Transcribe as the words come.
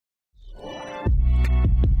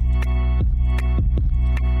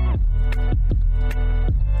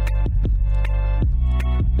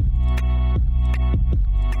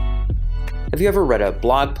Have you ever read a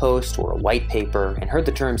blog post or a white paper and heard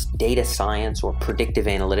the terms data science or predictive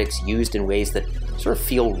analytics used in ways that sort of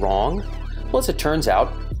feel wrong? Well, as it turns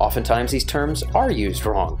out, oftentimes these terms are used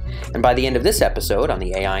wrong. And by the end of this episode on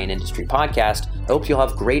the AI and Industry podcast, I hope you'll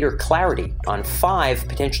have greater clarity on 5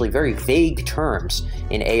 potentially very vague terms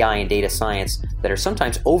in AI and data science that are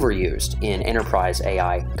sometimes overused in enterprise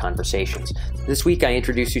AI conversations. This week, I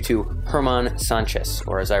introduce you to Germán Sánchez,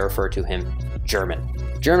 or as I refer to him, German.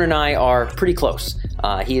 German and I are pretty close.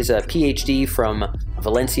 He is a PhD from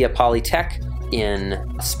Valencia Polytech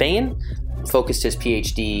in Spain. Focused his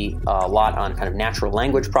PhD a lot on kind of natural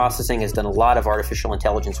language processing, has done a lot of artificial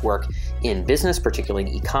intelligence work in business, particularly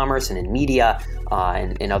in e-commerce and in media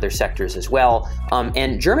and in other sectors as well.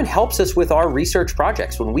 And German helps us with our research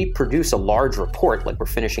projects. When we produce a large report, like we're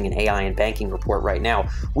finishing an AI and banking report right now,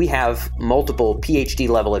 we have multiple PhD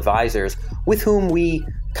level advisors with whom we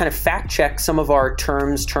kind of fact check some of our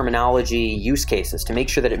terms, terminology, use cases to make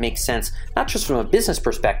sure that it makes sense, not just from a business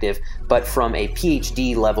perspective, but from a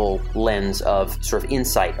PhD level lens of sort of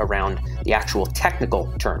insight around the actual technical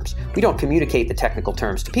terms. We don't communicate the technical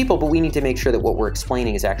terms to people, but we need to make sure that what we're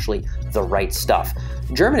explaining is actually the right stuff.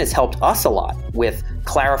 German has helped us a lot with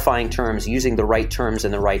clarifying terms, using the right terms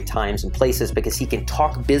in the right times and places, because he can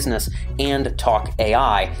talk business and talk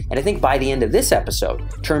AI. And I think by the end of this episode,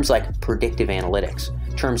 terms like predictive analytics,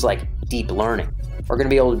 terms like deep learning are going to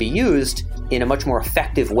be able to be used in a much more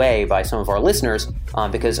effective way by some of our listeners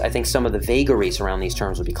because I think some of the vagaries around these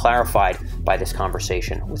terms will be clarified by this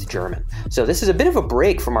conversation with German. So this is a bit of a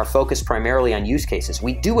break from our focus primarily on use cases.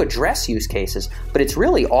 We do address use cases, but it's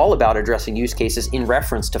really all about addressing use cases in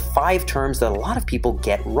reference to 5 terms that a lot of people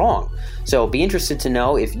get wrong. So be interested to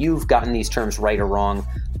know if you've gotten these terms right or wrong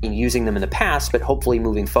in using them in the past, but hopefully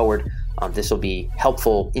moving forward, this will be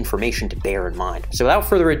helpful information to bear in mind. So without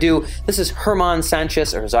further ado, this is Germán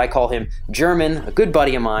Sánchez, or as I call him, German, a good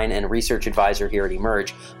buddy of mine and a research advisor here at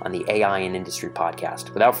Emerge on the AI and Industry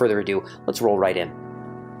podcast. Without further ado, let's roll right in.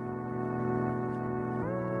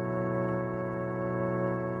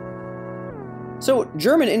 So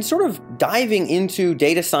German, in sort of diving into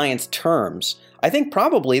data science terms, I think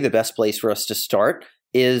probably the best place for us to start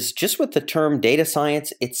is just with the term data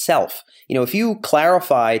science itself. You know, if you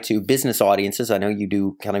clarify to business audiences, I know you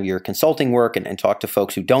do kind of your consulting work and talk to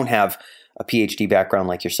folks who don't have a PhD background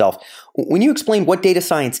like yourself. When you explain what data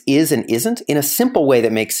science is and isn't in a simple way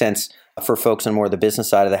that makes sense for folks on more of the business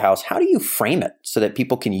side of the house, how do you frame it so that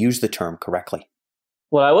people can use the term correctly?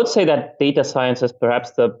 Well, I would say that data science is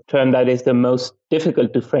perhaps the term that is the most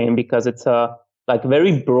difficult to frame because it's a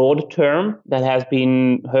very broad term that has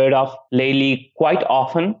been heard of lately quite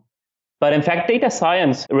often. But in fact, data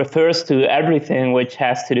science refers to everything which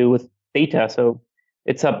has to do with data. So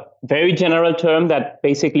it's a very general term that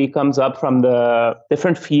basically comes up from the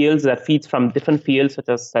different fields, that feeds from different fields such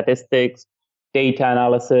as statistics, data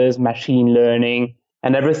analysis, machine learning,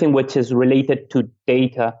 and everything which is related to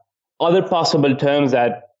data. Other possible terms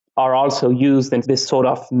that are also used in this sort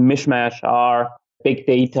of mishmash are big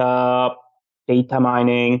data, data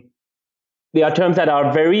mining. They are terms that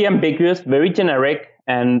are very ambiguous, very generic,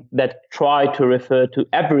 and that try to refer to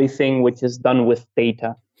everything which is done with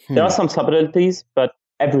data. There are some subtleties, but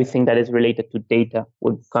everything that is related to data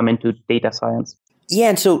would come into data science. Yeah,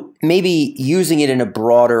 and so maybe using it in a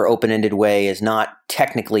broader, open-ended way is not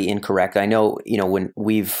technically incorrect. I know, when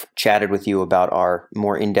we've chatted with you about our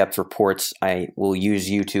more in-depth reports, I will use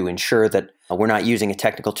you to ensure that we're not using a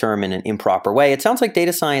technical term in an improper way. It sounds like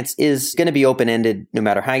data science is going to be open-ended no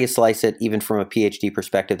matter how you slice it, even from a PhD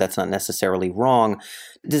perspective. That's not necessarily wrong.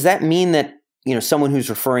 Does that mean that someone who's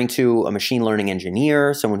referring to a machine learning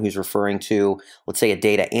engineer, someone who's referring to, let's say, a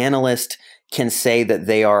data analyst, can say that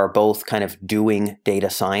they are both kind of doing data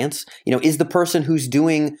science? Is the person who's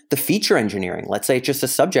doing the feature engineering, let's say it's just a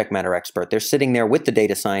subject matter expert, they're sitting there with the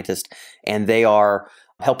data scientist and they are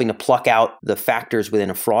helping to pluck out the factors within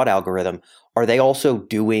a fraud algorithm, are they also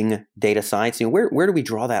doing data science? Where do we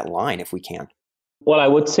draw that line if we can? Well, I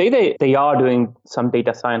would say they are doing some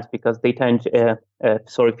data science because feature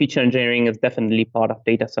engineering is definitely part of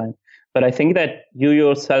data science. But I think that you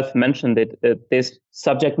yourself mentioned it, this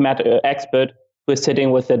subject matter expert who is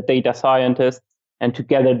sitting with a data scientist, and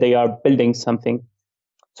together they are building something.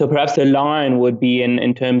 So perhaps the line would be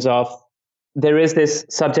in terms of there is this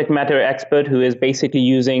subject matter expert who is basically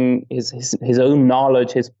using his own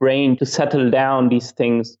knowledge, his brain to settle down these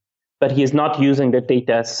things, but he is not using the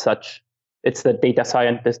data as such. It's the data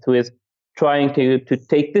scientist who is trying to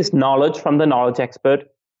take this knowledge from the knowledge expert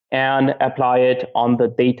and apply it on the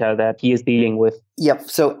data that he is dealing with. Yep.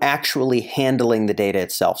 So actually handling the data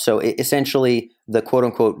itself. So essentially the quote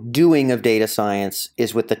unquote doing of data science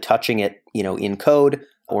is with the touching it, in code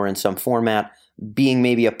or in some format. Being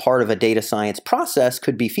maybe a part of a data science process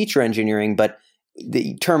could be feature engineering, but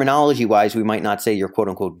the terminology wise, we might not say you're quote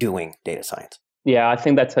unquote doing data science. Yeah, I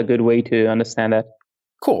think that's a good way to understand that.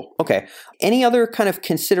 Cool. Okay. Any other kind of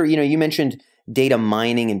you mentioned data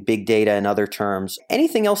mining and big data and other terms.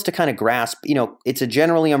 Anything else to kind of grasp? It's a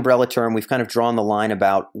generally umbrella term. We've kind of drawn the line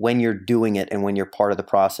about when you're doing it and when you're part of the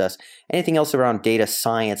process. Anything else around data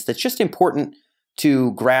science that's just important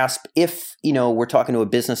to grasp if, we're talking to a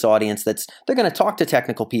business audience they're going to talk to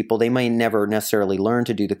technical people. They may never necessarily learn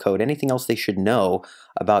to do the code. Anything else they should know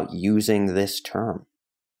about using this term?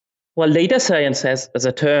 Well, data science as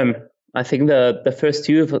a term, I think the first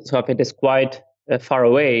use of it is quite far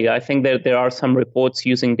away. I think that there are some reports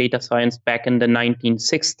using data science back in the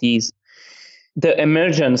 1960s. The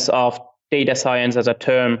emergence of data science as a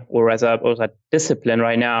term or as a discipline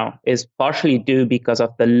right now is partially due because of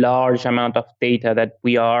the large amount of data that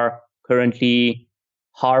we are currently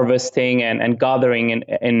harvesting and gathering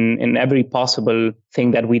in every possible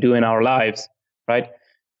thing that we do in our lives, right?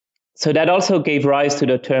 So that also gave rise to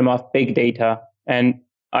the term of big data. And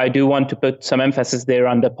I do want to put some emphasis there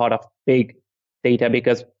on the part of big data,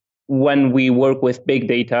 because when we work with big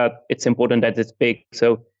data, it's important that it's big.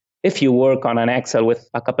 So if you work on an Excel with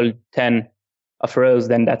a couple 10 of rows,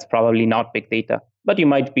 then that's probably not big data, but you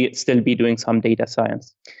might still be doing some data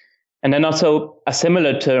science. And then also a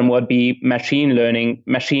similar term would be machine learning.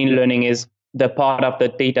 Machine learning is the part of the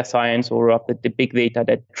data science or of the big data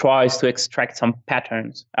that tries to extract some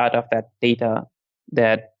patterns out of that data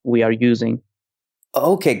that we are using.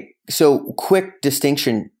 Okay, so quick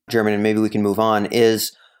distinction, German, and maybe we can move on,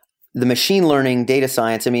 is the machine learning, data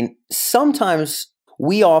science. I mean, sometimes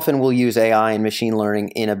we often will use AI and machine learning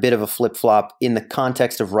in a bit of a flip-flop in the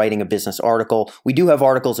context of writing a business article. We do have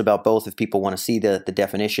articles about both if people want to see the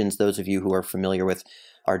definitions. Those of you who are familiar with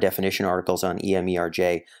our definition articles on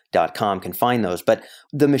emerj.com can find those. But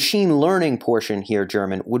the machine learning portion here,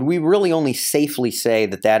 German, would we really only safely say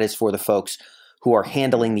that is for the folks who are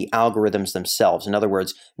handling the algorithms themselves? In other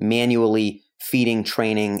words, manually feeding,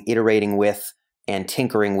 training, iterating with, and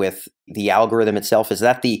tinkering with the algorithm itself? Is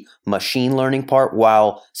that the machine learning part,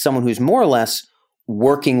 while someone who's more or less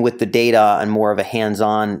working with the data in more of a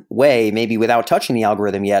hands-on way, maybe without touching the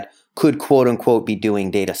algorithm yet, could quote unquote be doing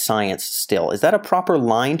data science still? Is that a proper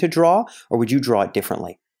line to draw, or would you draw it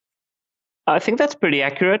differently? I think that's pretty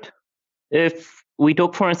accurate. If we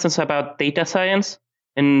talk, for instance, about data science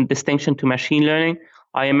in distinction to machine learning,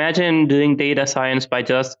 I imagine doing data science by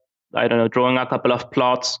just, drawing a couple of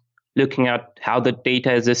plots, looking at how the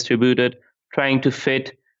data is distributed, trying to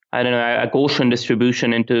fit, a Gaussian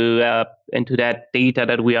distribution into that data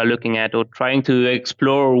that we are looking at, or trying to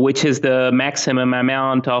explore which is the maximum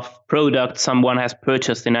amount of product someone has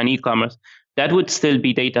purchased in an e-commerce. That would still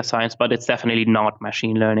be data science, but it's definitely not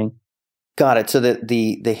machine learning. Got it. So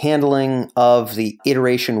the handling of the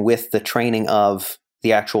iteration with the training of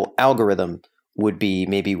the actual algorithm would be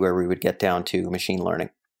maybe where we would get down to machine learning.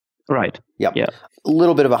 Right. Yep. Yeah. A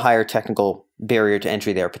little bit of a higher technical barrier to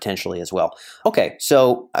entry there potentially as well. Okay,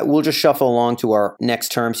 so we'll just shuffle along to our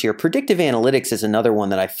next terms here. Predictive analytics is another one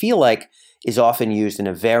that I feel like is often used in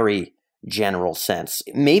a very general sense.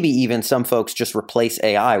 Maybe even some folks just replace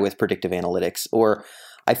AI with predictive analytics. Or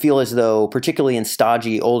I feel as though, particularly in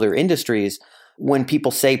stodgy older industries, when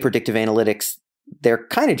people say predictive analytics, they're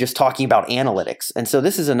kind of just talking about analytics. And so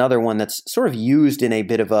this is another one that's sort of used in a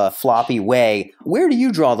bit of a floppy way. Where do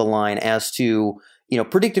you draw the line as to,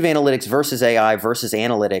 predictive analytics versus AI versus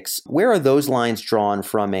analytics? Where are those lines drawn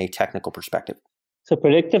from a technical perspective? So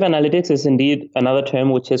predictive analytics is indeed another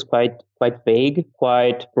term which is quite vague,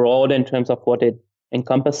 quite broad in terms of what it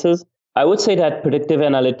encompasses. I would say that predictive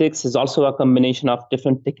analytics is also a combination of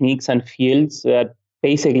different techniques and fields that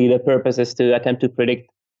basically the purpose is to attempt to predict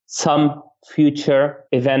some future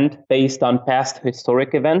event based on past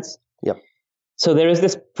historic events. Yep. So there is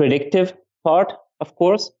this predictive part, of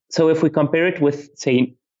course. So if we compare it with,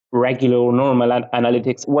 say, regular or normal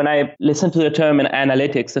analytics, when I listen to the term in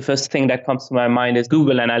analytics, the first thing that comes to my mind is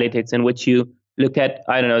Google Analytics, in which you look at,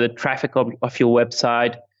 the traffic of your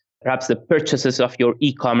website, perhaps the purchases of your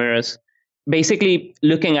e-commerce, basically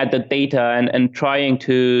looking at the data and trying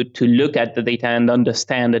to look at the data and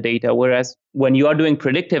understand the data. Whereas when you are doing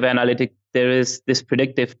predictive analytics, there is this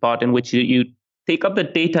predictive part in which you take up the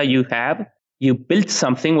data you have, you build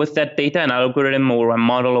something with that data, an algorithm or a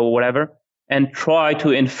model or whatever, and try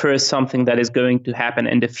to infer something that is going to happen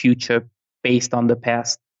in the future based on the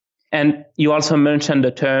past. And you also mentioned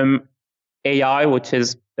the term AI, which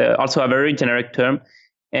is also a very generic term.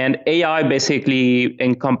 And AI basically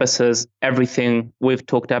encompasses everything we've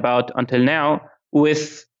talked about until now,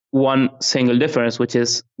 with one single difference, which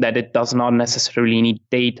is that it does not necessarily need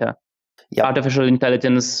data. Yep. Artificial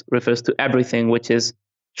intelligence refers to everything, which is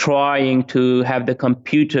trying to have the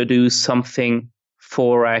computer do something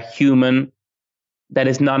for a human that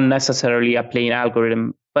is not necessarily a plain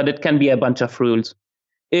algorithm, but it can be a bunch of rules.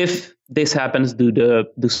 If this happens, do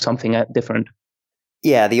something different.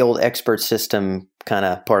 Yeah, the old expert system kind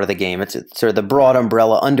of part of the game. It's sort of the broad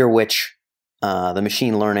umbrella under which the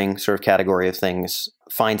machine learning sort of category of things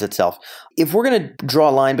finds itself. If we're going to draw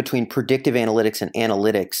a line between predictive analytics and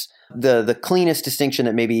analytics, the cleanest distinction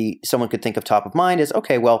that maybe someone could think of top of mind is,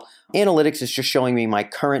 okay, well, analytics is just showing me my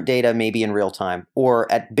current data, maybe in real time.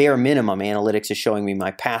 Or at bare minimum, analytics is showing me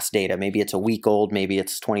my past data. Maybe it's a week old, maybe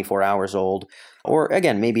it's 24 hours old. Or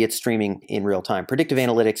again, maybe it's streaming in real time. Predictive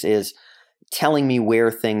analytics is telling me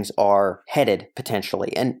where things are headed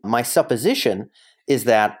potentially. And my supposition is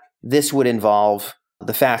that this would involve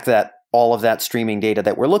the fact that all of that streaming data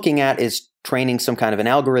that we're looking at is training some kind of an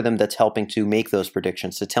algorithm that's helping to make those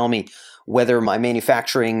predictions, to tell me whether my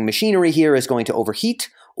manufacturing machinery here is going to overheat,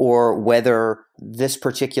 or whether this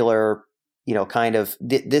particular kind of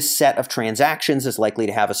this set of transactions is likely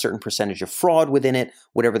to have a certain percentage of fraud within it,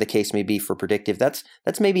 whatever the case may be for predictive. That's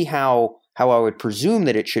maybe how I would presume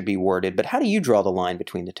that it should be worded. But how do you draw the line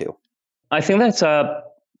between the two? I think that's a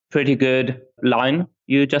pretty good line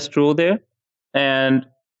you just drew there. And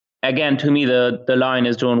again, to me, the line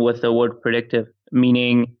is drawn with the word predictive,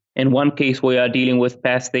 meaning in one case, we are dealing with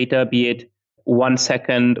past data, be it 1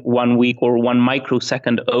 second, 1 week, or 1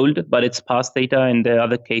 microsecond old, but it's past data. In the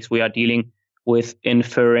other case, we are dealing with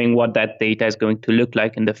inferring what that data is going to look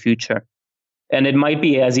like in the future. And it might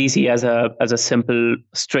be as easy as a simple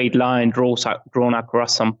straight line drawn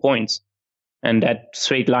across some points. And that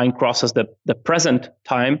straight line crosses the present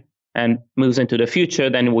time and moves into the future,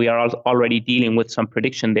 then we are already dealing with some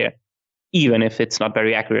prediction there, even if it's not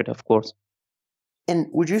very accurate, of course. And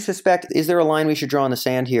would you suspect, is there a line we should draw in the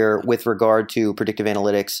sand here with regard to predictive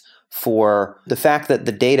analytics for the fact that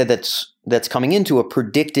the data that's coming into a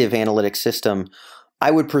predictive analytics system,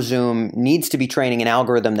 I would presume, needs to be training an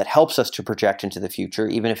algorithm that helps us to project into the future,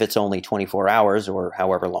 even if it's only 24 hours or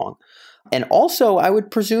however long. And also, I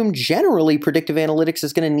would presume generally predictive analytics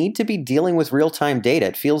is going to need to be dealing with real-time data.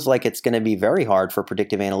 It feels like it's going to be very hard for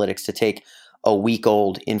predictive analytics to take a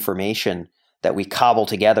week-old information that we cobble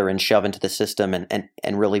together and shove into the system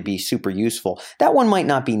and really be super useful. That one might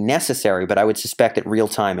not be necessary, but I would suspect that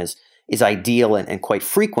real-time is ideal and quite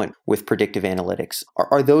frequent with predictive analytics.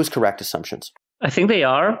 Are those correct assumptions? I think they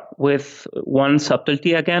are, with one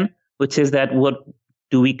subtlety again, which is that what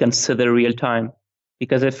do we consider real-time?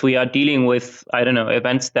 Because if we are dealing with,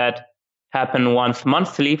 events that happen once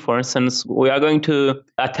monthly, for instance, we are going to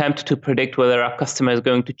attempt to predict whether a customer is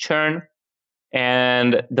going to churn,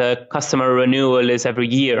 and the customer renewal is every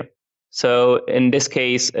year. So in this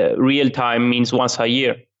case, real time means once a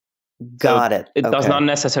year. Got it. It does not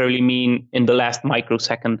necessarily mean in the last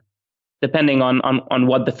microsecond, depending on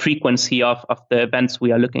what the frequency of the events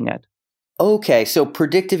we are looking at. Okay, so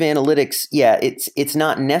predictive analytics, it's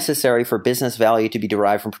not necessary for business value to be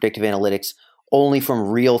derived from predictive analytics only from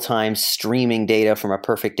real-time streaming data from a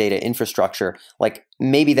perfect data infrastructure. Like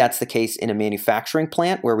maybe that's the case in a manufacturing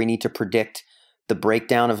plant where we need to predict the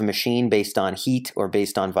breakdown of a machine based on heat or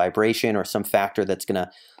based on vibration or some factor that's going to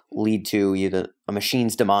lead to either a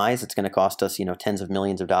machine's demise. It's going to cost us, tens of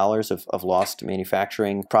millions of dollars of lost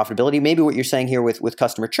manufacturing profitability. Maybe what you're saying here with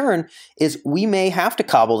customer churn is we may have to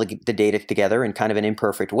cobble the data together in kind of an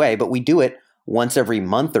imperfect way, but we do it once every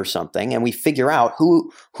month or something, and we figure out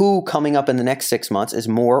who coming up in the next 6 months is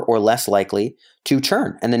more or less likely to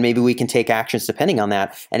churn. And then maybe we can take actions depending on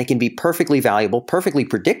that, and it can be perfectly valuable, perfectly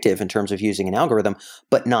predictive in terms of using an algorithm,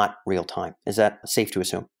 but not real time. Is that safe to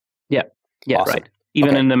assume? Yeah, awesome. Right.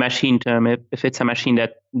 Even in the machine term, if it's a machine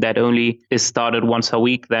that only is started once a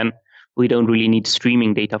week, then we don't really need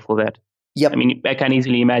streaming data for that. Yep. I mean, I can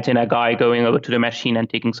easily imagine a guy going over to the machine and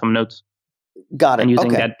taking some notes. Got it. And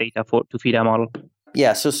using that data to feed a model.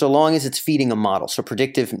 Yeah, so long as it's feeding a model. So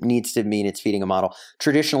predictive needs to mean it's feeding a model.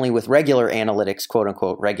 Traditionally with regular analytics, quote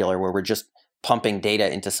unquote regular, where we're just pumping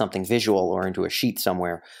data into something visual or into a sheet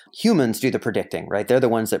somewhere, humans do the predicting, right? They're the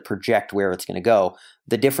ones that project where it's going to go.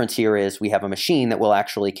 The difference here is we have a machine that will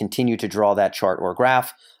actually continue to draw that chart or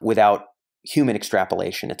graph without human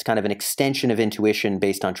extrapolation. It's kind of an extension of intuition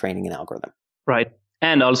based on training an algorithm. Right.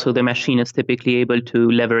 And also the machine is typically able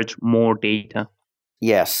to leverage more data.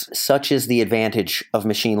 Yes, such is the advantage of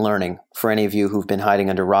machine learning for any of you who've been hiding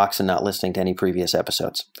under rocks and not listening to any previous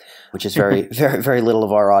episodes, which is very, very, very little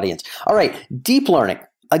of our audience. All right, deep learning.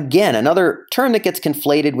 again, another term that gets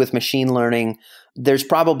conflated with machine learning. There's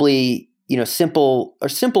probably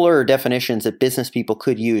simpler definitions that business people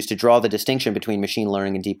could use to draw the distinction between machine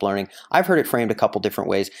learning and deep learning. I've heard it framed a couple different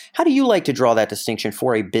ways. How do you like to draw that distinction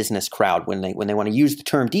for a business crowd when they want to use the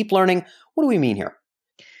term deep learning? What do we mean here?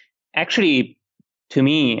 Actually, to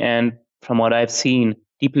me, and from what I've seen,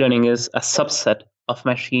 deep learning is a subset of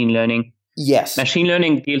machine learning. Yes. Machine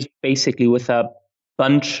learning deals basically with a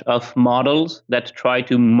bunch of models that try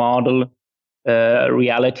to model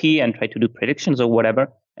reality and try to do predictions or whatever.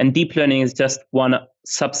 And deep learning is just one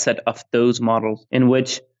subset of those models in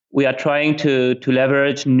which we are trying to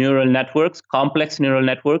leverage neural networks, complex neural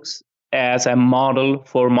networks, as a model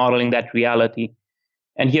for modeling that reality.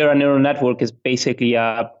 And here a neural network is basically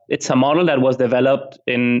it's a model that was developed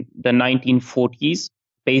in the 1940s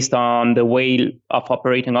based on the way of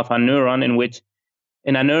operating of a neuron, in which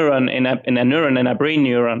in a brain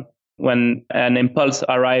neuron, when an impulse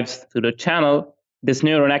arrives to the channel, this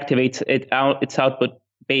neuron activates its output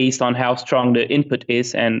based on how strong the input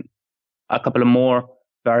is and a couple of more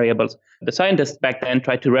variables. The scientists back then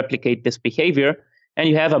tried to replicate this behavior, and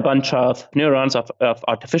you have a bunch of neurons, of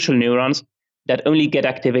artificial neurons, that only get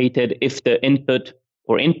activated if the input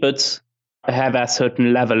or inputs have a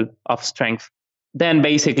certain level of strength. Then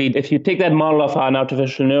basically, if you take that model of an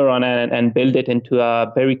artificial neuron and build it into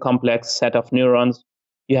a very complex set of neurons,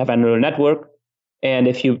 you have a neural network. And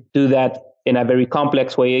if you do that in a very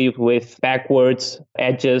complex way with backwards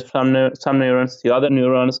edges from some neurons to other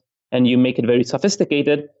neurons, and you make it very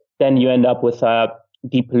sophisticated, then you end up with a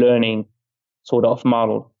deep learning sort of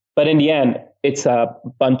model. But in the end, it's a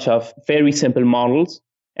bunch of very simple models.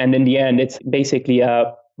 And in the end, it's basically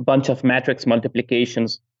a bunch of matrix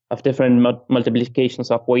multiplications of different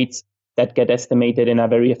multiplications of weights that get estimated in a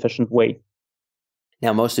very efficient way.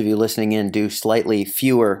 Now, most of you listening in do slightly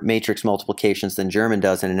fewer matrix multiplications than German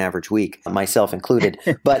does in an average week, myself included.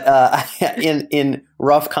 But in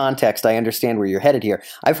rough context, I understand where you're headed here.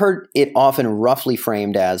 I've heard it often roughly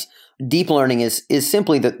framed as deep learning is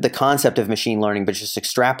simply the concept of machine learning, but just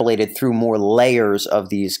extrapolated through more layers of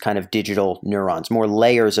these kind of digital neurons, more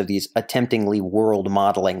layers of these attemptingly world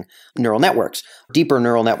modeling neural networks. Deeper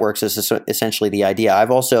neural networks is essentially the idea. I've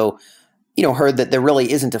also heard that there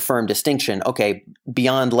really isn't a firm distinction. Okay,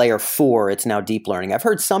 beyond layer 4, it's now deep learning. I've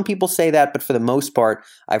heard some people say that, but for the most part,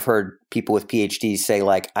 I've heard people with PhDs say,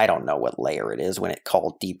 like, I don't know what layer it is when it's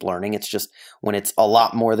called deep learning. It's just when it's a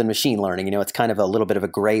lot more than machine learning. It's kind of a little bit of a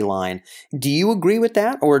gray line. Do you agree with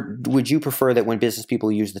that? Or would you prefer that when business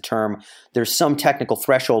people use the term, there's some technical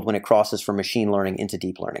threshold when it crosses from machine learning into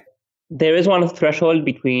deep learning? There is one threshold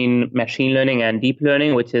between machine learning and deep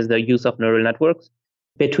learning, which is the use of neural networks.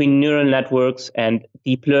 Between neural networks and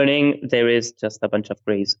deep learning, there is just a bunch of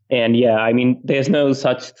grays. And there's no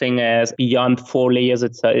such thing as beyond 4 layers,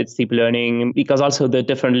 it's deep learning, because also the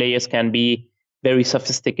different layers can be very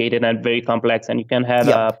sophisticated and very complex. And you can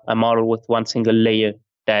have a model with one single layer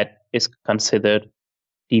that is considered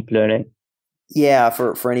deep learning. Yeah,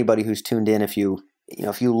 for anybody who's tuned in, if you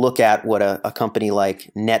look at what a company like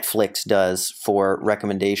Netflix does for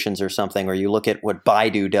recommendations or something, or you look at what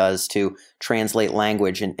Baidu does to translate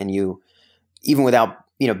language, and you, even without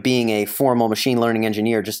being a formal machine learning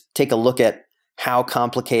engineer, just take a look at how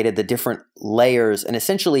complicated the different layers and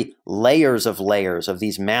essentially layers of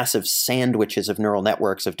these massive sandwiches of neural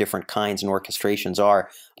networks of different kinds and orchestrations are.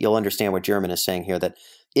 You'll understand what German is saying here, that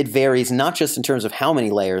it varies not just in terms of how many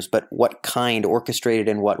layers, but what kind, orchestrated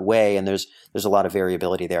in what way, and there's a lot of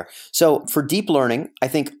variability there. So for deep learning, I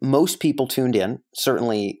think most people tuned in,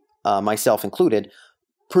 certainly myself included,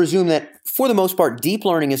 presume that for the most part, deep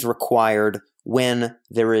learning is required when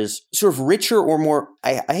there is sort of richer or more,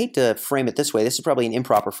 I hate to frame it this way, this is probably an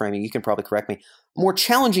improper framing, you can probably correct me, more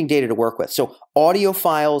challenging data to work with. So audio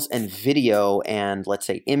files and video and, let's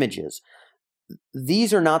say, images.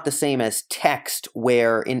 These are not the same as text,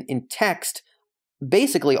 where in text,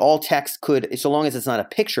 basically all text could, so long as it's not a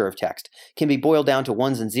picture of text, can be boiled down to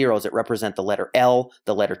ones and zeros that represent the letter L,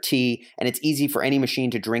 the letter T, and it's easy for any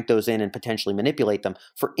machine to drink those in and potentially manipulate them.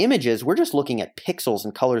 For images, we're just looking at pixels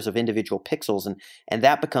and colors of individual pixels, and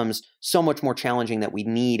that becomes so much more challenging that we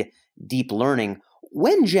need deep learning.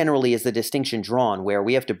 When generally is the distinction drawn where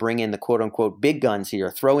we have to bring in the quote-unquote big guns here,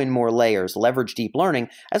 throw in more layers, leverage deep learning,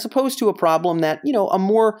 as opposed to a problem that, a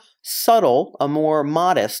more subtle, a more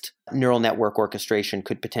modest neural network orchestration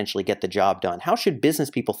could potentially get the job done? How should business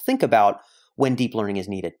people think about when deep learning is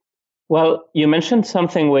needed? Well, you mentioned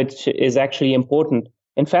something which is actually important.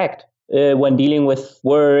 In fact, when dealing with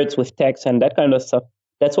words, with text, and that kind of stuff,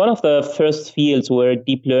 that's one of the first fields where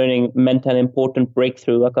deep learning meant an important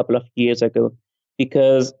breakthrough a couple of years ago.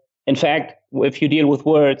 Because In fact, if you deal with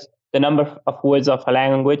words, the number of words of a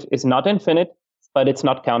language is not infinite, but it's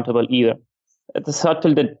not countable either. It's a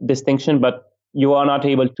subtle distinction, but you are not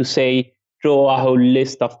able to say, draw a whole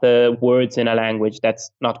list of the words in a language. That's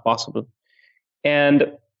not possible.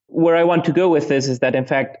 And where I want to go with this is that, in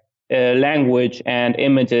fact, language and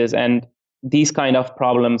images and these kind of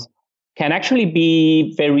problems can actually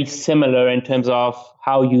be very similar in terms of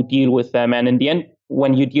how you deal with them. And in the end,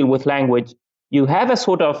 when you deal with language, you have a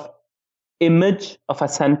sort of image of a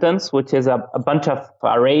sentence, which is a bunch of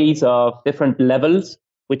arrays of different levels,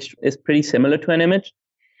 which is pretty similar to an image.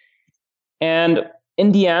 And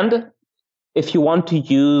in the end, if you want to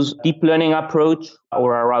use deep learning approach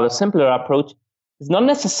or a rather simpler approach, it's not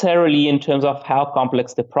necessarily in terms of how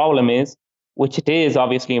complex the problem is, which it is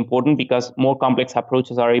obviously important because more complex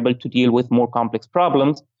approaches are able to deal with more complex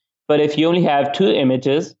problems. But if you only have 2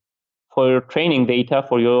 images for your training data,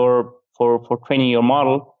 for training your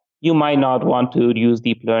model, you might not want to use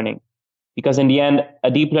deep learning. Because in the end,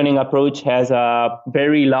 a deep learning approach has a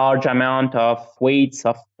very large amount of weights,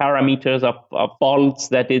 of parameters, of faults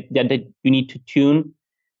that you need to tune.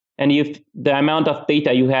 And if the amount of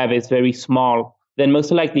data you have is very small, then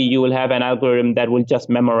most likely you will have an algorithm that will just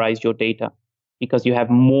memorize your data because you have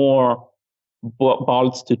more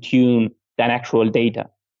faults to tune than actual data.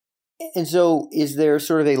 And so is there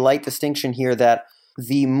sort of a light distinction here that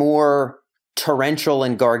the more torrential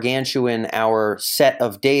and gargantuan our set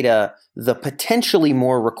of data, the potentially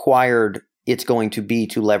more required it's going to be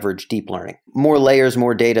to leverage deep learning? More layers,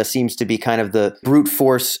 more data seems to be kind of the brute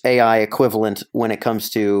force AI equivalent when it comes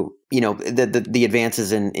to, the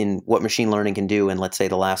advances in what machine learning can do in, let's say,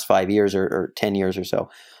 the last 5 years or 10 years or so.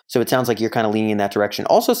 So it sounds like you're kind of leaning in that direction.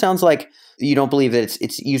 Also sounds like you don't believe that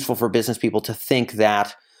it's useful for business people to think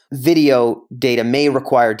that video data may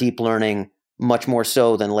require deep learning much more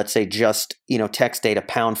so than, let's say, just, text data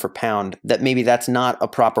pound for pound, that maybe that's not a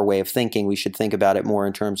proper way of thinking. We should think about it more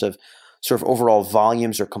in terms of sort of overall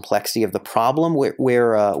volumes or complexity of the problem.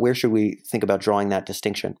 Where should we think about drawing that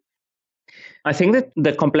distinction? I think that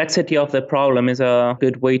the complexity of the problem is a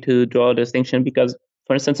good way to draw a distinction because,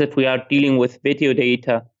 for instance, if we are dealing with video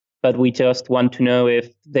data, but we just want to know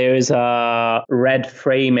if there is a red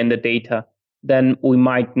frame in the data, then we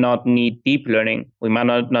might not need deep learning. We might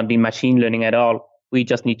not need machine learning at all. We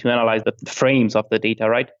just need to analyze the frames of the data,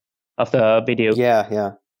 right? Of the video.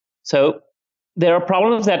 Yeah. So there are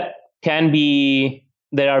problems that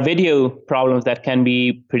there are video problems that can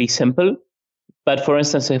be pretty simple. But for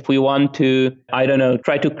instance, if we want to,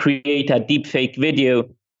 try to create a deepfake video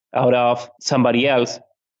out of somebody else,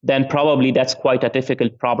 then probably that's quite a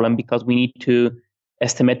difficult problem because we need to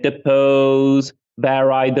estimate the pose,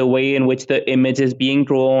 vary the way in which the image is being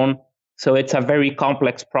drawn. So it's a very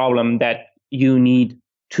complex problem that you need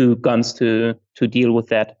 2 guns to deal with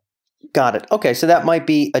that. Got it. Okay, so that might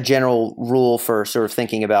be a general rule for sort of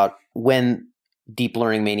thinking about when deep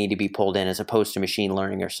learning may need to be pulled in as opposed to machine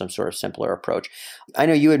learning or some sort of simpler approach. I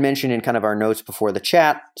know you had mentioned in kind of our notes before the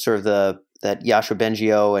chat, sort of that Yoshua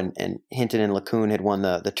Bengio and Hinton and LeCun had won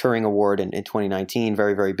the Turing Award in 2019.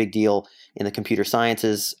 Very, very big deal in the computer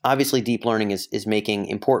sciences. Obviously, deep learning is making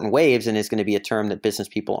important waves and is going to be a term that business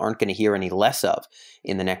people aren't going to hear any less of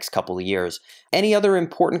in the next couple of years. Any other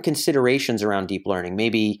important considerations around deep learning?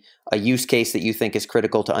 Maybe a use case that you think is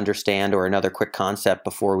critical to understand or another quick concept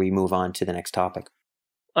before we move on to the next topic?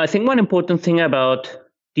 I think one important thing about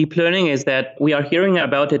deep learning is that we are hearing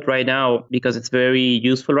about it right now because it's very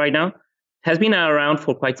useful right now. Has been around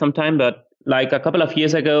for quite some time, but like a couple of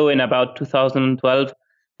years ago in about 2012,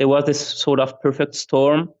 there was this sort of perfect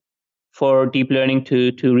storm for deep learning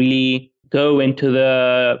to really go into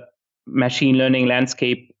the machine learning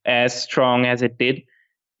landscape as strong as it did,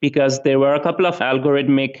 because there were a couple of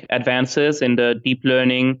algorithmic advances in the deep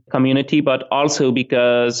learning community, but also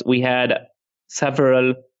because we had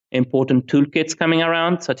several important toolkits coming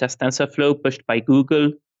around, such as TensorFlow pushed by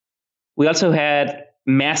Google. We also had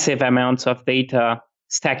massive amounts of data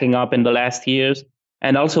stacking up in the last years.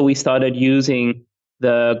 And also we started using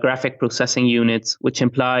the graphic processing units, which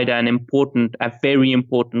implied a very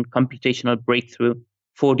important computational breakthrough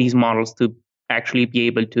for these models to actually be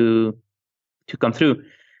able to come through.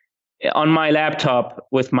 On my laptop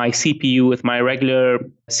with my CPU, with my regular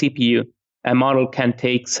CPU, a model can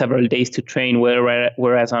take several days to train,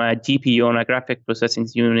 whereas on a GPU, on a graphic processing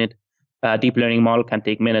unit, a deep learning model can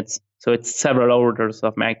take minutes. So it's several orders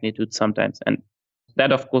of magnitude sometimes. And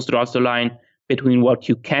that, of course, draws the line between what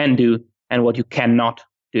you can do and what you cannot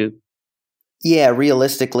do. Yeah,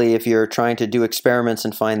 realistically, if you're trying to do experiments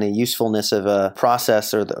and find the usefulness of a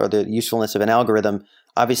process or the usefulness of an algorithm,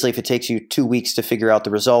 Obviously, if it takes you 2 weeks to figure out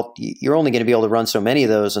the result, you're only going to be able to run so many of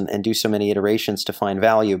those and do so many iterations to find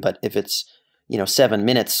value. But if it's 7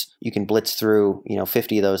 minutes, you can blitz through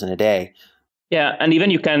 50 of those in a day. Yeah, and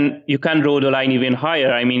even you can draw the line even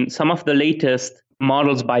higher. I mean, some of the latest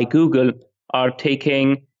models by Google are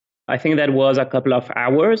taking, I think that was a couple of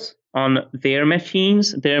hours on their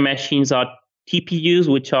machines. Their machines are TPUs,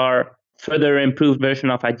 which are further improved version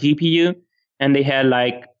of a GPU, and they had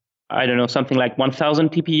something like 1,000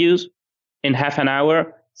 TPUs in half an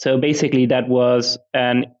hour. So basically, that was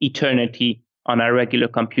an eternity on a regular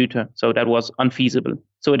computer. So that was unfeasible.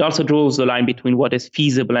 So it also draws the line between what is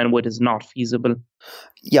feasible and what is not feasible.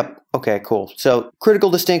 Yep. Okay, cool. So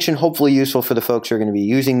critical distinction, hopefully useful for the folks who are going to be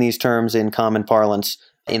using these terms in common parlance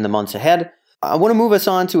in the months ahead. I want to move us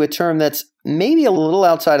on to a term that's maybe a little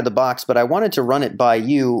outside of the box, but I wanted to run it by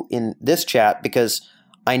you in this chat because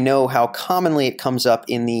I know how commonly it comes up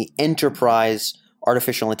in the enterprise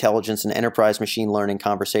artificial intelligence and enterprise machine learning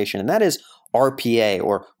conversation, and that is RPA,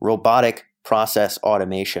 or robotic process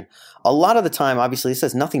automation. A lot of the time, obviously, this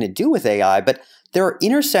has nothing to do with AI, but there are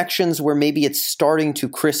intersections where maybe it's starting to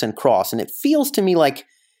criss and cross, and it feels to me like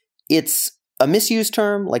it's a misused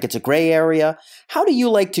term, like it's a gray area. How do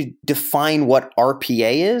you like to define what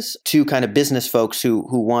RPA is to kind of business folks who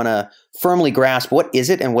want to firmly grasp what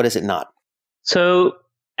is it and what is it not? So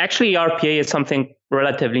actually, RPA is something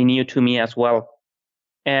relatively new to me as well.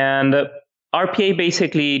 And RPA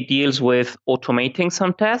basically deals with automating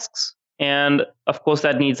some tasks. And of course,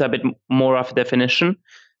 that needs a bit more of definition.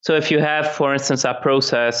 So if you have, for instance, a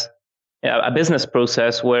business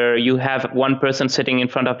process where you have one person sitting in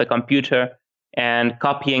front of the computer and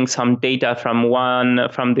copying some data from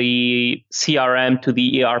the CRM to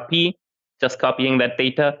the ERP, just copying that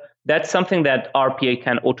data, that's something that RPA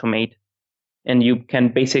can automate. And you can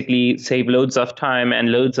basically save loads of time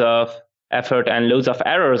and loads of effort and loads of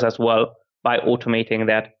errors as well by automating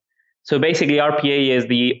that. So basically, RPA is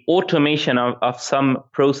the automation of some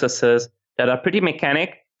processes that are pretty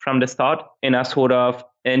mechanic from the start in a sort of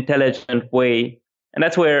intelligent way. And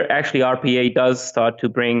that's where actually RPA does start to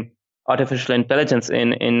bring artificial intelligence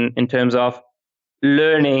in terms of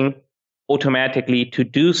learning automatically to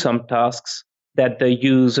do some tasks that the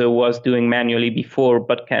user was doing manually before,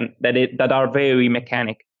 but that are very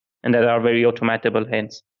mechanic and that are very automatable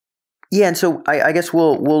hence. Yeah, and so I guess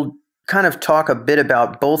we'll kind of talk a bit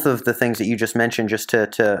about both of the things that you just mentioned, just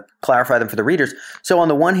to clarify them for the readers. So on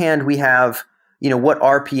the one hand, we have, what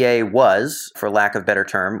RPA was, for lack of a better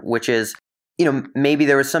term, which is, maybe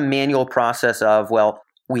there was some manual process of, well,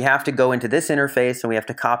 we have to go into this interface and we have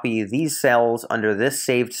to copy these cells under this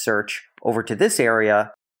saved search over to this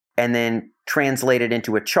area and then translate it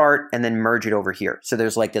into a chart and then merge it over here. So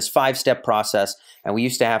there's like this 5-step process. And we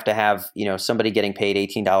used to have, somebody getting paid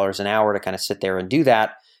 $18 an hour to kind of sit there and do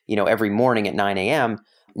that, every morning at 9 a.m.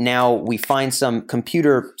 Now we find some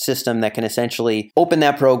computer system that can essentially open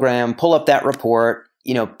that program, pull up that report,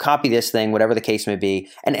 copy this thing, whatever the case may be.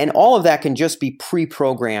 And all of that can just be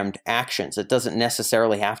pre-programmed actions. It doesn't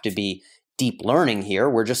necessarily have to be deep learning here.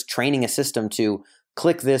 We're just training a system to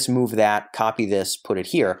click this, move that, copy this, put it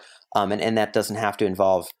here. And that doesn't have to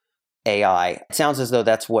involve AI. It sounds as though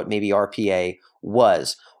that's what maybe RPA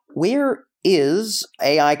was. Where is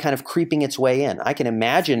AI kind of creeping its way in? I can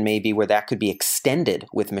imagine maybe where that could be extended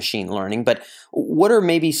with machine learning, but what are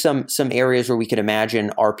maybe some areas where we could imagine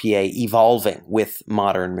RPA evolving with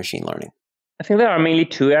modern machine learning? I think there are mainly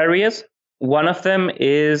 2 areas. One of them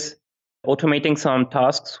is automating some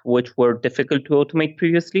tasks which were difficult to automate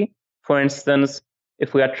previously. For instance,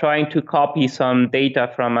 if we are trying to copy some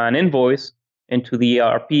data from an invoice into the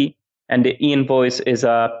ERP, and the invoice is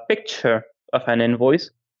a picture of an invoice,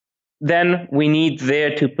 then we need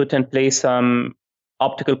there to put in place some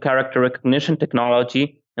optical character recognition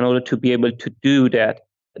technology in order to be able to do that.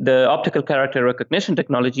 The optical character recognition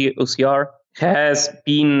technology, OCR, has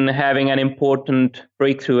been having an important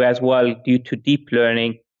breakthrough as well due to deep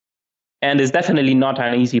learning, and is definitely not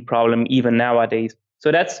an easy problem even nowadays.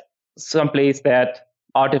 So that's some place that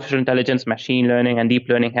artificial intelligence, machine learning, and deep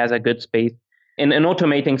learning has a good space in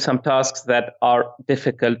automating some tasks that are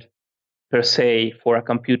difficult per se for a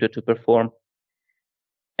computer to perform.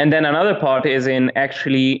 And then another part is in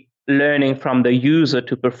actually learning from the user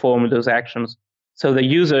to perform those actions. So the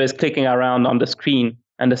user is clicking around on the screen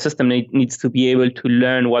and the system needs to be able to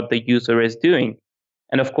learn what the user is doing.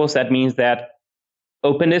 And of course, that means that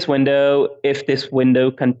open this window. If this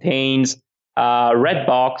window contains a red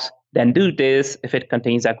box, then do this. If it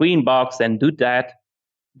contains a green box, then do that.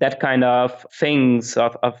 That kind of things,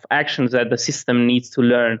 of actions that the system needs to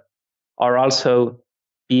learn are also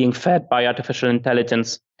being fed by artificial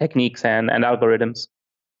intelligence techniques and algorithms.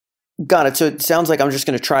 Got it. So it sounds like I'm just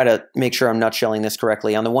going to try to make sure I'm nutshelling this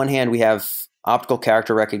correctly. On the one hand, we have optical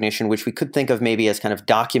character recognition, which we could think of maybe as kind of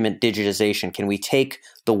document digitization. Can we take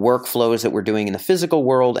the workflows that we're doing in the physical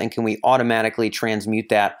world and can we automatically transmute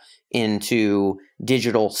that into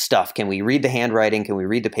digital stuff? Can we read the handwriting? Can we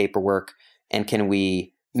read the paperwork? And can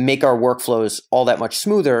we make our workflows all that much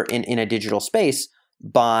smoother in a digital space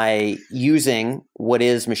by using what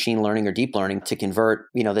is machine learning or deep learning to convert,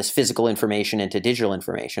 this physical information into digital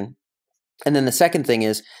information? And then the second thing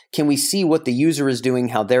is, can we see what the user is doing,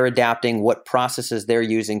 how they're adapting, what processes they're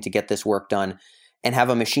using to get this work done, and have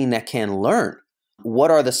a machine that can learn? What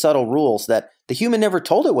are the subtle rules that the human never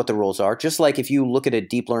told it what the rules are? Just like if you look at a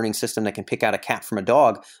deep learning system that can pick out a cat from a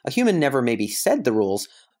dog, a human never maybe said the rules,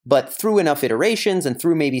 but through enough iterations and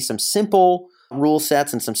through maybe some simple rule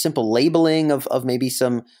sets and some simple labeling of maybe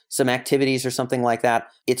some activities or something like that,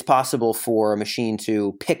 it's possible for a machine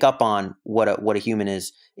to pick up on what a human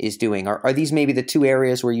is doing. Are these maybe the two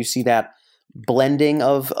areas where you see that blending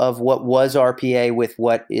of what was RPA with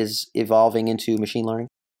what is evolving into machine learning?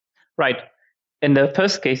 Right. In the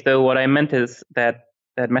first case, though, what I meant is that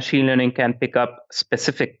machine learning can pick up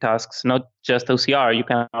specific tasks, not just OCR. You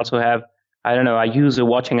can also have, a user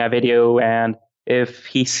watching a video, and if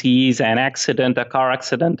he sees an accident, a car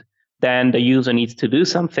accident, then the user needs to do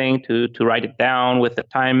something to write it down with a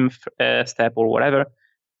time step or whatever.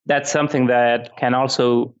 That's something that can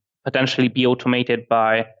also potentially be automated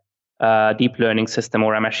by a deep learning system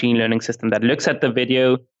or a machine learning system that looks at the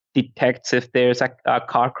video, detects if there's a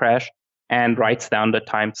car crash, and writes down the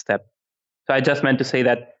time step. So I just meant to say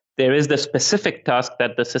that there is the specific task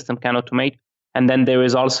that the system can automate, and then there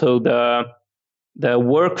is also the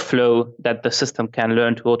workflow that the system can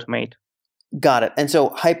learn to automate. Got it. And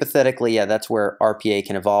so hypothetically, that's where RPA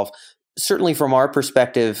can evolve. Certainly from our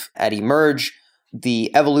perspective at Emerge,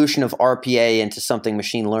 the evolution of RPA into something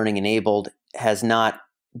machine learning enabled has not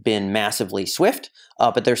been massively swift,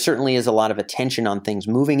 but there certainly is a lot of attention on things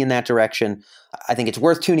moving in that direction. I think it's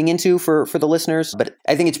worth tuning into for the listeners, but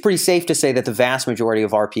I think it's pretty safe to say that the vast majority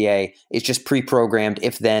of RPA is just pre-programmed,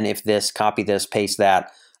 if then, if this, copy this, paste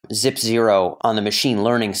that, zip zero on the machine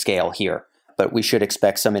learning scale here. But we should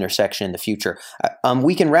expect some intersection in the future.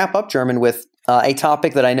 We can wrap up, German, with a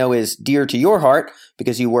topic that I know is dear to your heart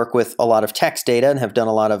because you work with a lot of text data and have done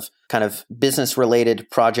a lot of kind of business-related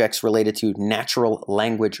projects related to natural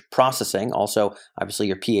language processing. Also, obviously,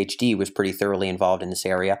 your PhD was pretty thoroughly involved in this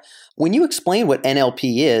area. When you explain what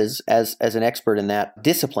NLP is as an expert in that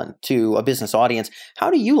discipline to a business audience,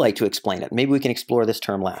 how do you like to explain it? Maybe we can explore this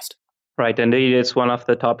term last. Right. Indeed, it's one of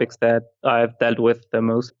the topics that I've dealt with the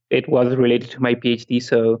most. It was related to my PhD,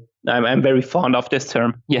 so I'm very fond of this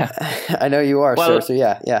term. Yeah. I know you are, sir. So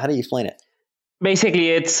yeah. How do you explain it? Basically,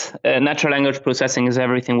 it's natural language processing is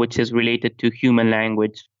everything which is related to human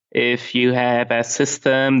language. If you have a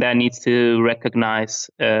system that needs to recognize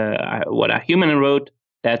what a human wrote,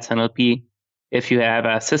 that's NLP. If you have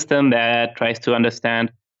a system that tries to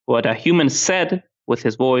understand what a human said with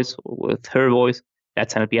his voice, with her voice,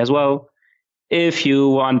 that's NLP as well. If you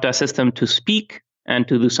want a system to speak and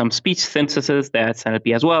to do some speech synthesis, that's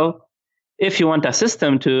NLP as well. If you want a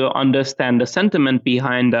system to understand the sentiment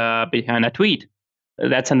behind a tweet,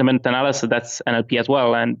 that sentiment analysis, that's NLP as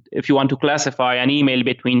well. And if you want to classify an email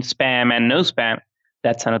between spam and no spam,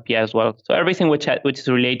 that's NLP as well. So everything which is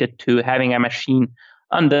related to having a machine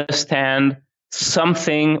understand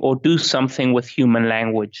something or do something with human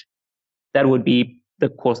language, that would be the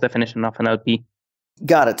course definition of NLP.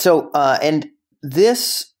 Got it. So, and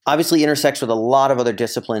this obviously intersects with a lot of other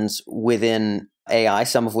disciplines within AI,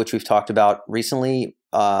 some of which we've talked about recently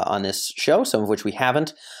on this show, some of which we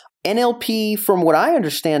haven't. NLP, from what I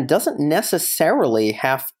understand, doesn't necessarily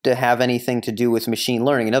have to have anything to do with machine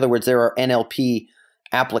learning. In other words, there are NLP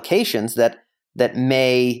applications that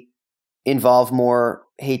may involve more,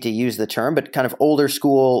 hate to use the term, but kind of older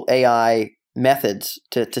school AI methods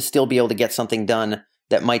to still be able to get something done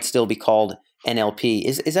that might still be called NLP.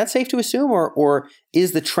 Is that safe to assume, or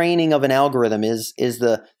is the training of an algorithm, is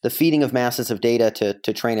the feeding of masses of data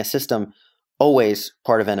to train a system always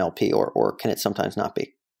part of NLP, or can it sometimes not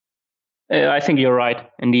be? I think you're right,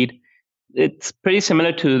 indeed. It's pretty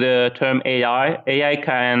similar to the term AI. AI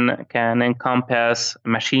can encompass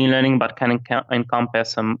machine learning, but can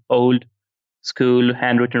encompass some old school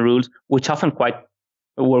handwritten rules, which often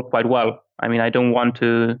work quite well. I mean, I don't want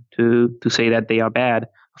to say that they are bad,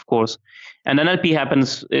 of course. And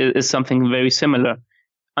NLP is something very similar.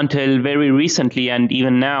 Until very recently, and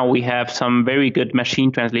even now, we have some very good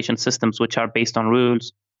machine translation systems which are based on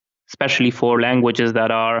rules, especially for languages that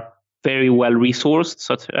are very well resourced,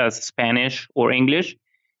 such as Spanish or English.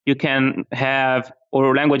 You can have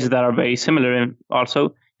or languages that are very similar. And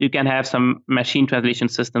also, you can have some machine translation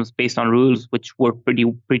systems based on rules, which work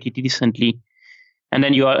pretty decently. And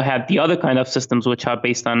then you have the other kind of systems which are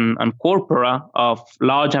based on corpora of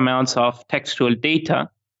large amounts of textual data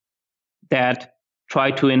that try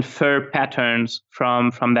to infer patterns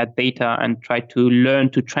from that data and try to learn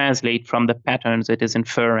to translate from the patterns it is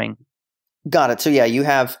inferring. Got it. So yeah, you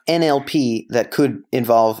have NLP that could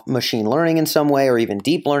involve machine learning in some way or even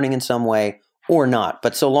deep learning in some way or not.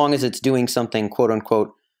 But so long as it's doing something, quote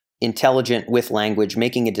unquote, intelligent with language,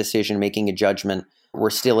 making a decision, making a judgment, we're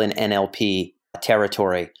still in NLP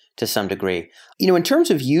territory to some degree. In terms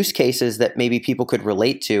of use cases that maybe people could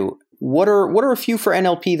relate to, what are a few for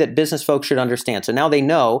NLP that business folks should understand? So now they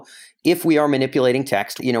know if we are manipulating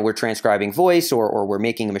text, we're transcribing voice or we're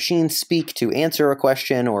making a machine speak to answer a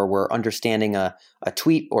question, or we're understanding a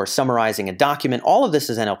tweet or summarizing a document. All of this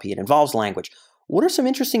is NLP. It involves language. What are some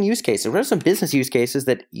interesting use cases? What are some business use cases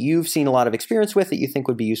that you've seen a lot of experience with that you think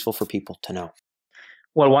would be useful for people to know?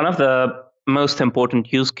 Well, one of the most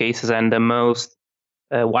important use cases and the most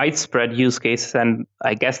widespread use cases, and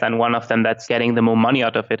I guess then one of them that's getting the more money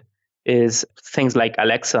out of it, is things like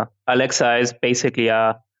Alexa. Alexa is basically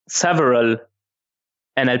several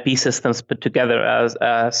NLP systems put together as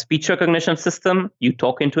a speech recognition system. You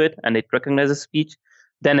talk into it and it recognizes speech.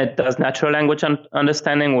 Then it does natural language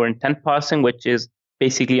understanding or intent parsing, which is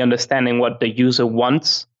basically understanding what the user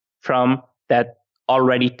wants from that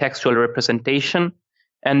already textual representation.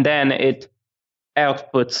 And then it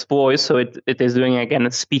outputs voice. So it is doing, again,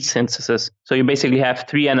 a speech synthesis. So you basically have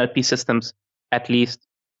 3 NLP systems at least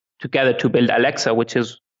together to build Alexa, which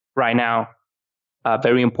is right now a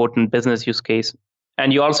very important business use case.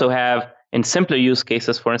 And you also have, in simpler use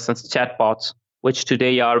cases, for instance, chatbots, which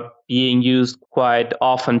today are being used quite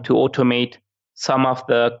often to automate some of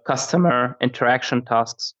the customer interaction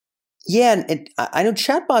tasks. Yeah, and I know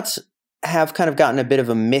chatbots have kind of gotten a bit of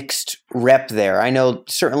a mixed rep there. I know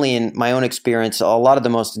certainly in my own experience, a lot of the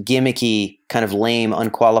most gimmicky, kind of lame,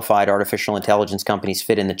 unqualified artificial intelligence companies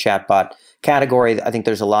fit in the chatbot category. I think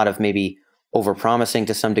there's a lot of maybe overpromising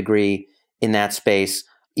to some degree in that space.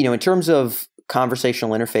 In terms of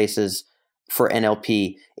conversational interfaces for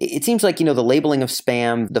NLP, it seems like, the labeling of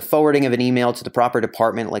spam, the forwarding of an email to the proper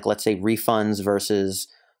department, like let's say refunds versus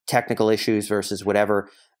technical issues versus whatever,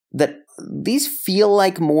 that these feel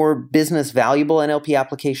like more business valuable NLP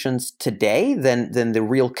applications today than the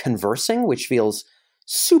real conversing, which feels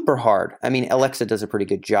super hard. I mean, Alexa does a pretty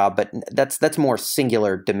good job, but that's more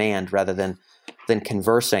singular demand rather than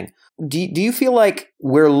conversing. Do you feel like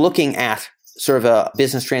we're looking at sort of a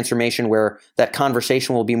business transformation where that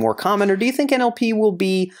conversation will be more common, or do you think NLP will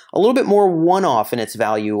be a little bit more one-off in its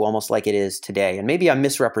value, almost like it is today? And maybe I'm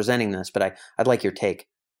misrepresenting this, but I'd like your take.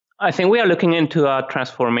 I think we are looking into a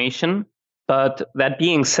transformation, but that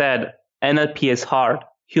being said, NLP is hard.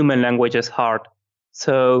 Human language is hard.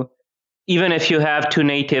 So even if you have 2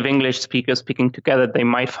 native English speakers speaking together, they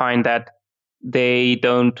might find that they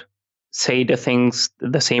don't say the things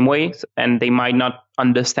the same way, and they might not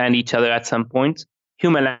understand each other at some point.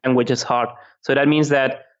 Human language is hard. So that means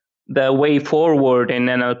that the way forward in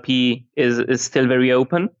NLP is still very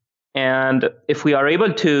open. And if we are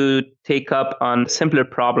able to take up on simpler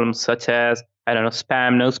problems such as,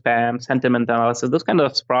 spam, no spam, sentiment analysis, those kind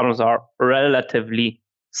of problems are relatively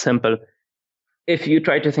simple. If you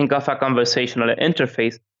try to think of a conversational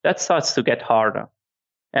interface, that starts to get harder.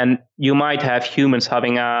 And you might have humans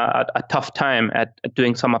having a tough time at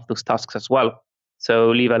doing some of those tasks as well.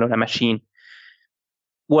 So leave alone a machine.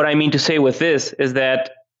 What I mean to say with this is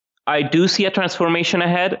that I do see a transformation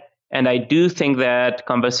ahead. And I do think that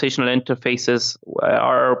conversational interfaces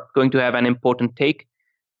are going to have an important take.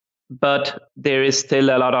 But there is still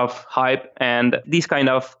a lot of hype, and these kind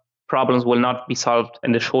of problems will not be solved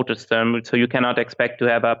in the shortest term. So you cannot expect to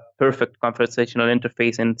have a perfect conversational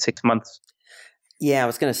interface in 6 months. Yeah, I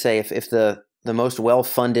was going to say, if the most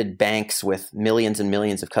well-funded banks with millions and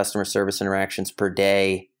millions of customer service interactions per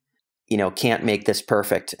day, can't make this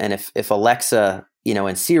perfect. And if Alexa,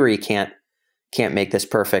 and Siri can't make this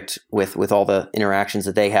perfect with all the interactions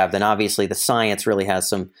that they have, then obviously the science really has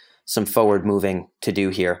some forward moving to do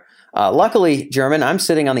here. Luckily, German, I'm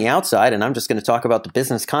sitting on the outside and I'm just going to talk about the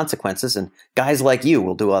business consequences, and guys like you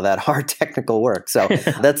will do all that hard technical work. So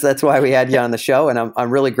that's why we had you on the show. And I'm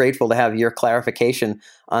really grateful to have your clarification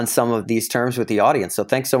on some of these terms with the audience. So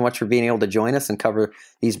thanks so much for being able to join us and cover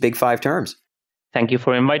these big 5 terms. Thank you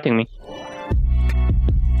for inviting me.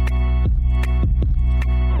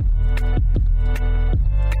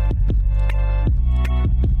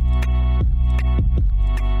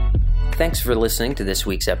 Thanks for listening to this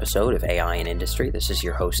week's episode of AI in Industry. This is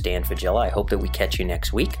your host, Dan Faggella. I hope that we catch you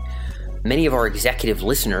next week. Many of our executive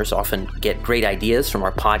listeners often get great ideas from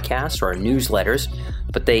our podcasts or our newsletters,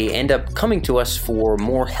 but they end up coming to us for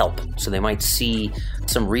more help. So they might see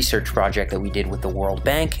some research project that we did with the World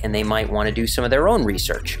Bank, and they might want to do some of their own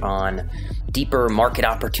research on deeper market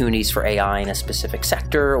opportunities for AI in a specific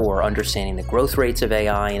sector or understanding the growth rates of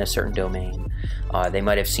AI in a certain domain. They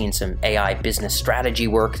might have seen some AI business strategy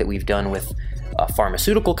work that we've done with a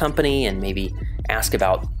pharmaceutical company and maybe ask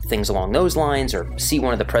about things along those lines, or see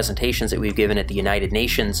one of the presentations that we've given at the United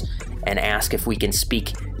Nations and ask if we can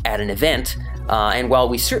speak at an event. And while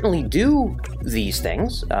we certainly do these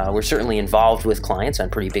things, we're certainly involved with clients on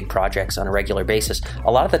pretty big projects on a regular basis.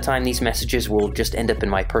 A lot of the time, these messages will just end up in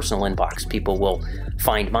my personal inbox. People will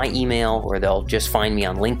find my email, or they'll just find me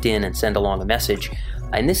on LinkedIn and send along a message.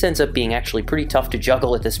 And this ends up being actually pretty tough to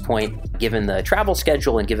juggle at this point, given the travel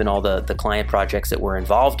schedule and given all the client projects that we're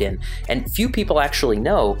involved in. And few people actually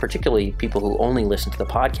know, particularly people who only listen to the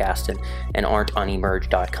podcast and aren't on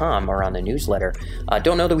emerge.com or on the newsletter,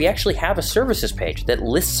 don't know that we actually have a services page that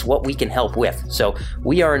lists what we can help with. So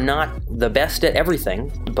we are not the best at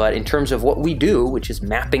everything, but in terms of what we do, which is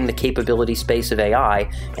mapping the capability space of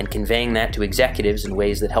AI and conveying that to executives in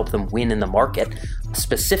ways that help them win in the market,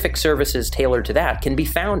 specific services tailored to that can be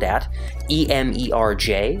found at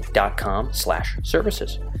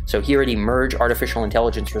emerj.com/services. So here at Emerge Artificial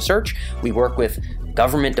Intelligence Research, we work with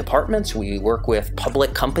government departments, we work with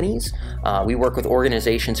public companies, we work with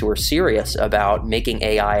organizations who are serious about making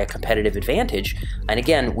AI a competitive advantage. And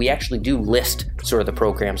again, we actually do list sort of the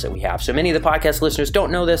programs that we have. So many of the podcast listeners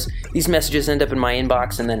don't know this. These messages end up in my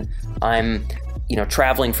inbox, and then I'm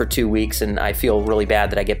traveling for 2 weeks, and I feel really bad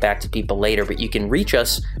that I get back to people later. But you can reach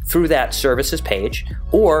us through that services page,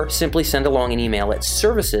 or simply send along an email at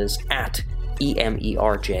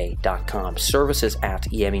services@emerj.com.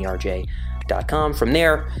 Services@emerj.com. From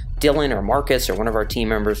there, Dylan or Marcus or one of our team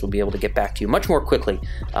members will be able to get back to you much more quickly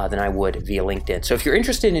than I would via LinkedIn. So if you're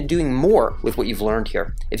interested in doing more with what you've learned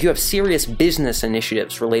here, if you have serious business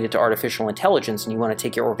initiatives related to artificial intelligence and you want to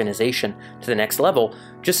take your organization to the next level,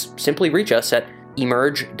 just simply reach us at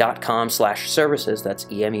emerj.com/services. That's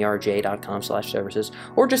emerj.com/services,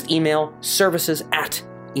 or just email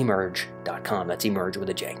services@emerj.com. That's emerge with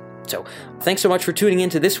a J. So thanks so much for tuning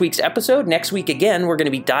into this week's episode. Next week, again, we're going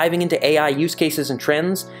to be diving into AI use cases and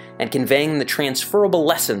trends and conveying the transferable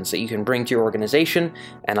lessons that you can bring to your organization.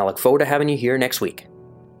 And I look forward to having you here next week.